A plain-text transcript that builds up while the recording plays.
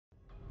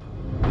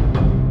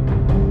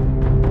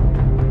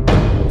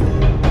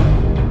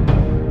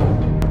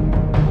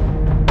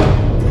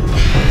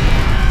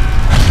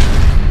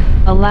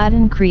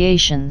Aladdin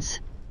Creations.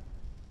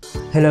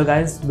 Hello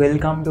guys,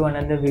 welcome to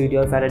another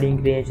video of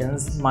Aladdin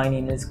Creations. My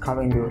name is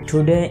Kavindu.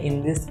 Today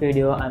in this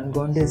video I'm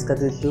going to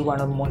discuss with you one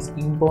of the most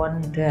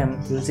important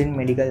terms used in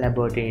medical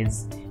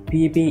laboratories,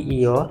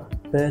 PPE or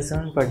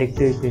Personal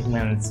Protective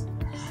Equipments.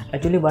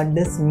 Actually, what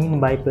does mean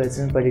by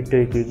personal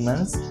protective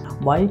equipments?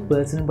 Why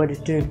personal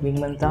protective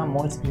equipments are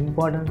most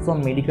important for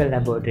medical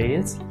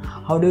laboratories?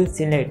 How do you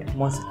select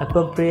most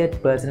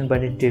appropriate personal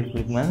protective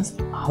equipments?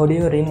 How do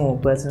you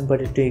remove personal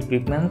protective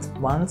equipments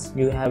once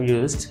you have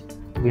used?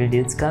 We'll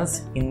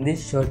discuss in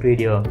this short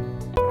video.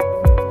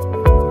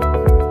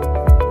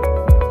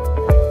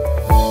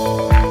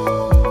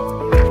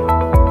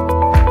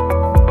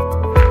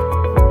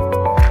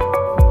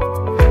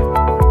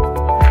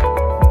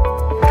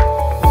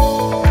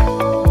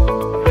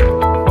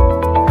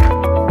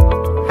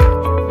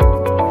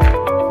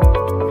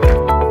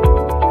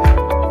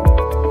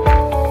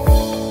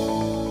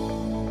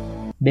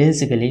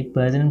 Basically,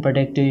 personal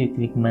protective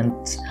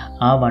equipments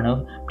are one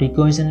of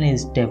precautionary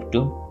steps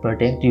to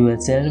protect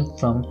yourself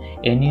from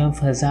any of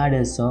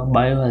hazardous or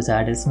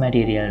biohazardous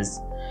materials.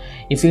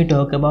 If we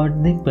talk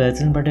about the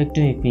personal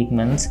protective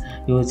equipments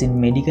used in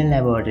medical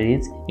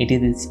laboratories, it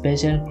is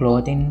special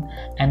clothing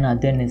and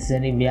other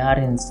necessary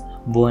wearings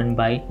worn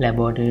by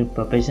laboratory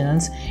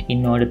professionals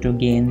in order to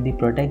gain the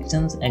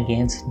protections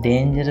against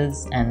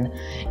dangerous and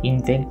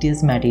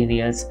infectious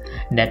materials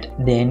that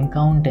they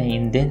encounter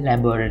in the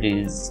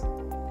laboratories.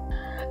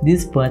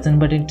 This personal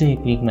protective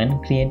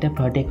equipment creates a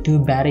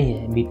protective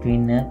barrier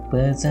between a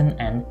person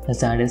and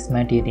hazardous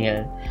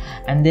material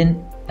and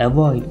then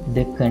avoid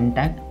the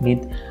contact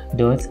with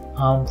those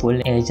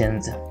harmful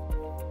agents.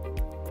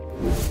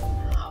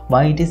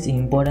 Why it is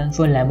important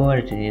for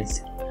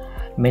laboratories?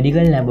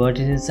 Medical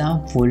laboratories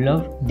are full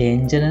of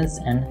dangerous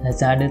and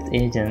hazardous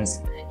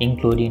agents,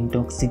 including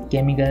toxic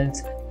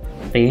chemicals,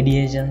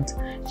 radiations,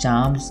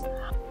 charms,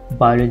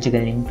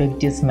 biological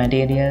infectious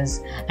materials,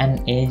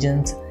 and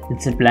agents,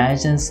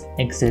 splashes,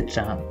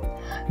 etc.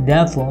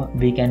 Therefore,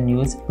 we can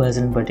use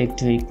personal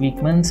protective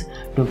equipments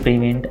to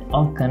prevent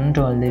or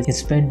control the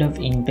spread of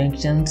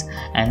infections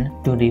and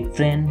to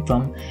refrain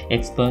from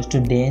exposure to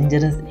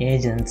dangerous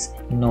agents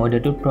in order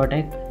to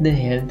protect the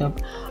health of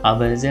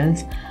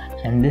ourselves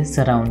and the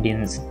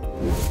surroundings.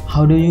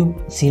 How do you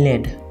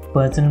select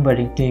personal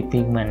protective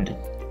equipment?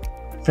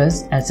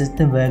 First, assess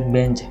the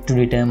workbench to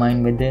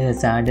determine whether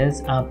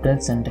hazards are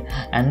present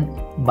and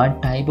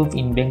what type of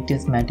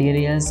infectious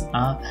materials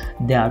are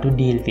there to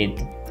deal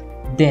with.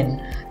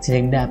 Then,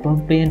 select the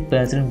appropriate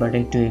personal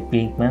protective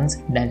equipment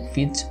that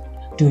fits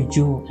to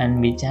you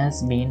and which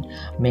has been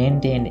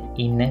maintained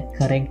in a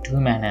correct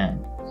manner.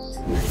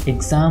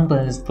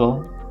 Examples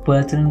for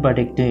personal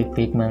protective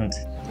equipment: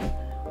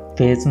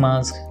 face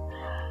mask,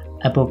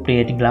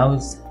 appropriate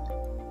gloves,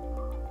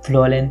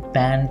 floor-length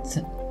pants,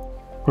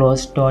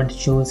 closed-toed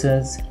shoes,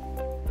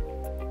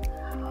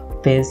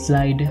 face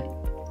slide,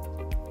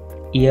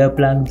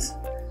 earplugs,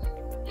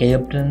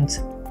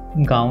 aprons,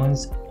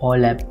 gowns or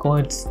lab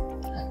coats,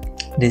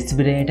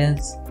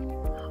 respirators,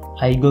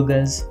 eye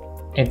goggles,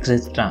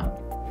 etc.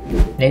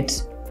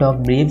 Let's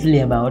talk briefly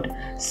about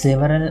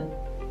several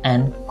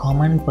and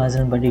common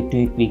personal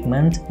protective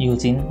equipment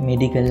used in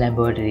medical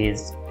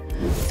laboratories.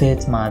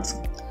 Face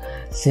mask.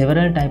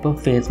 Several types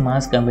of face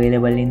masks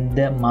available in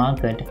the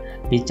market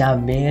which are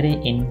vary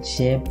in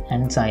shape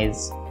and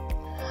size.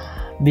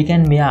 We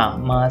can wear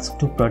masks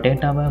to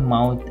protect our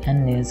mouth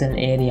and nasal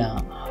area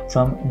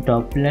from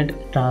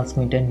droplet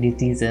transmitted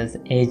diseases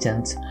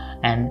agents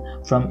and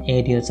from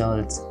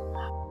aerosols.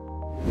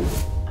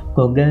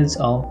 Goggles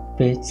or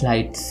face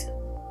slides.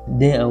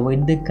 They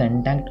avoid the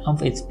contact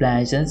of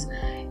splashes,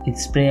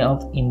 spray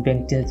of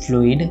infectious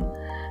fluid,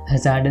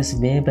 hazardous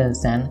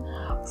vapors and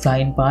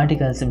fine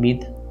particles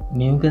with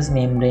mucous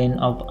membrane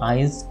of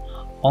eyes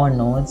or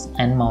nose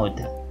and mouth.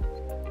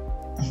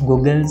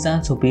 Goggles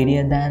are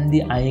superior than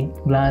the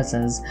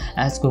eyeglasses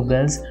as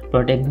goggles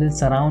protect the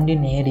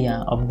surrounding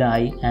area of the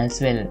eye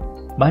as well.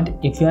 But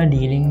if you are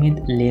dealing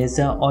with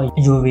laser or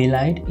UV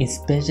light,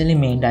 especially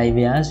made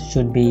eyewears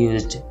should be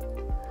used.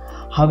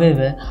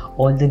 However,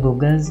 all the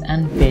goggles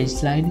and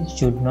face slides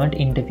should not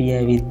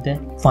interfere with the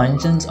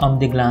functions of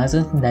the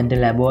glasses that the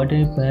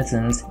laboratory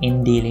persons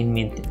in dealing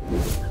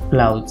with.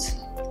 Gloves.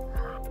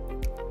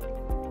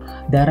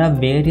 There are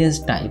various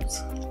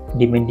types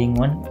depending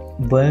on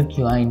work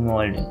you are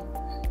involved: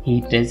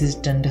 heat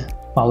resistant,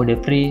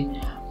 powder free,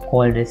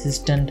 cold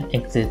resistant,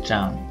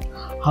 etc.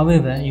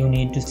 However, you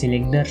need to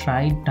select the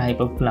right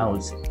type of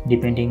gloves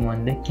depending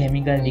on the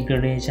chemical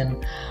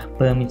degradation,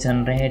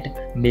 permission rate,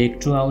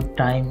 bake throughout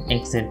time,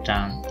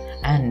 etc.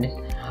 and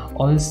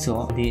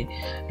also the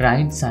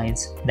right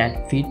size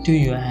that fit to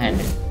your hand.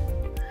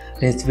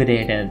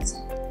 Respirators.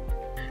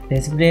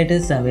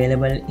 Respirators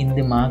available in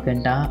the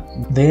market are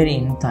vary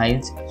in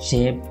size,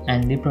 shape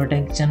and the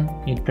protection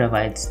it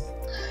provides.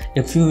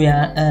 If you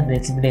wear a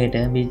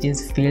respirator which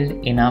is filled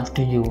enough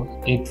to you,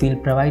 it will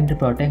provide the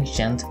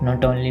protections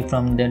not only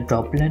from the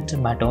droplets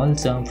but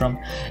also from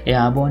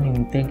airborne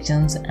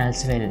infections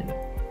as well.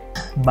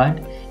 But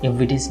if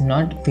it is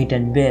not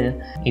fitted well,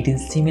 it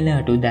is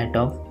similar to that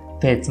of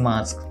face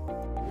masks,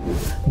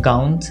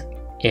 gowns,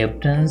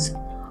 aprons,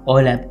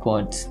 or lab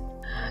coats.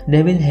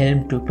 They will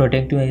help to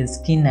protect your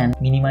skin and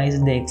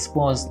minimize the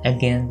exposure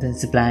against the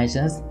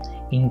splashes,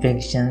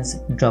 infections,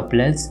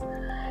 droplets,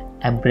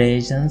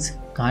 abrasions,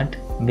 cut,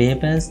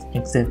 vapors,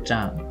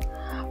 etc.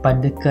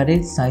 But the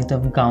correct size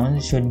of gown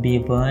should be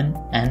worn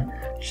and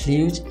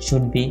sleeves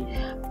should be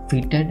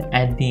fitted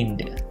at the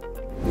end.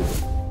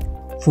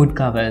 Foot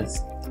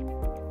covers.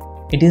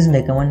 It is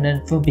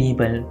recommended for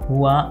people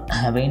who are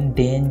having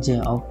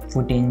danger of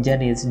foot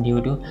injuries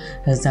due to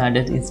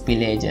hazardous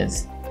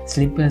spillages,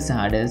 slip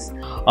hazards,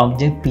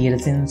 object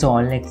piercing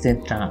sole,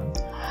 etc.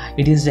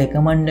 It is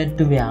recommended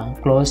to wear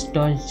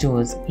closed-toe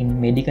shoes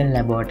in medical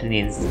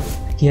laboratories,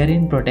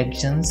 hearing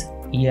protections,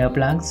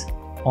 earplugs,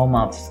 or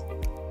muffs.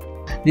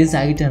 These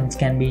items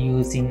can be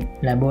used in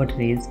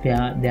laboratories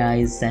where there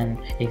is an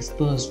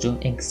exposure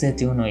to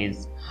excessive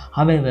noise.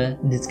 However,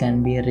 this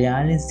can be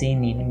rarely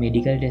seen in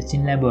medical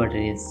testing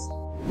laboratories.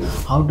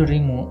 How to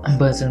remove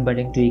personal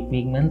protective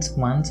equipment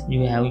once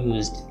you have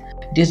used.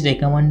 It is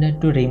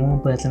recommended to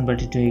remove personal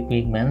protective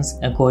equipment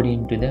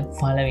according to the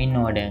following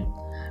order: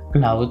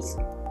 gloves,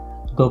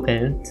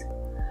 goggles,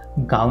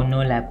 gown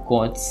or lab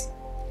coats,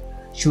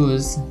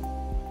 shoes,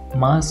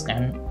 mask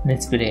and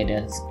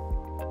respirators.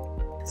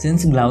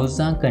 Since gloves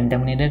are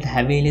contaminated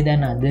heavily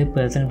than other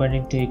personal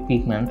protective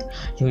equipment,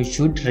 you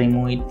should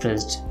remove it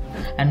first.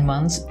 And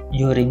once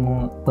you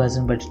remove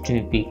personal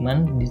protective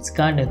equipment,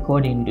 discard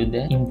according to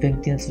the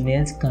infectious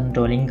waste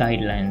controlling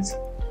guidelines.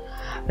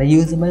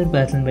 Reusable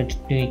personal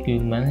protective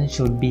equipment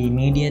should be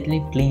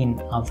immediately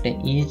cleaned after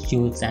each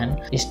use and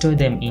store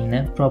them in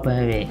a proper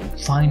way.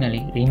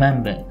 Finally,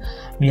 remember,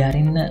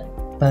 wearing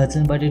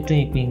personal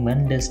protective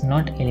equipment does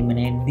not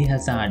eliminate the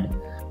hazard.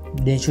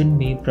 They should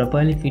be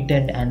properly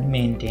fitted and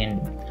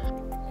maintained.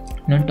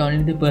 Not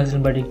only the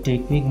personal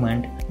protective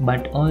equipment,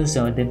 but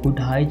also the good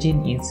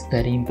hygiene is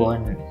very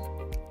important.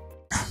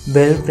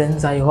 Well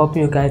friends, I hope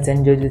you guys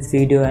enjoyed this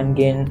video and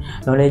gain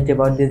knowledge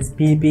about this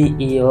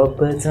PPE or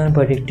personal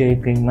protective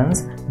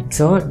equipment.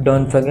 So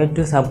don't forget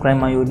to subscribe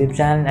my YouTube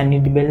channel and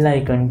hit the bell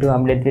icon to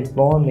update with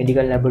more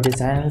medical laboratory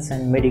science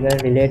and medical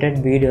related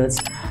videos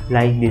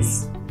like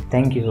this.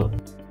 Thank you.